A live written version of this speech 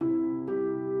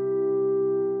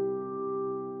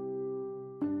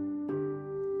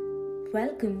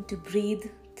Welcome to Breathe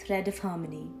Thread of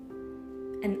Harmony,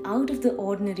 an out of the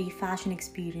ordinary fashion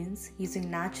experience using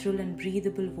natural and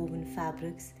breathable woven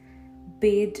fabrics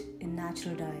bathed in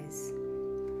natural dyes.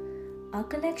 Our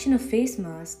collection of face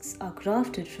masks are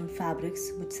crafted from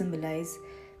fabrics which symbolize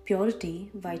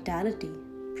purity, vitality,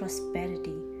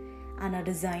 prosperity, and are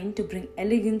designed to bring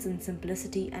elegance and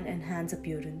simplicity and enhance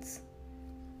appearance.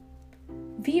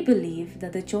 We believe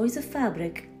that the choice of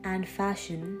fabric and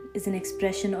fashion is an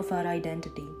expression of our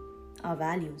identity, our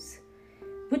values,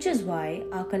 which is why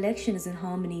our collection is in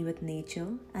harmony with nature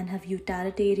and have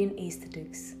utilitarian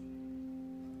aesthetics.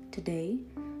 Today,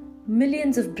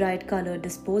 millions of bright colored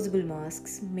disposable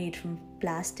masks made from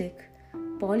plastic,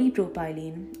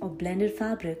 polypropylene, or blended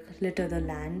fabric litter the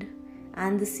land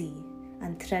and the sea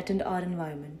and threaten our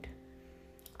environment.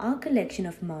 Our collection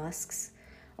of masks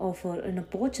offer an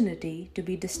opportunity to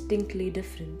be distinctly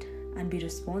different and be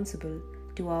responsible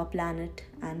to our planet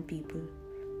and people.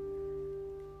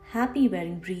 Happy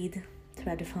wearing Breathe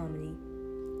Thread of Harmony.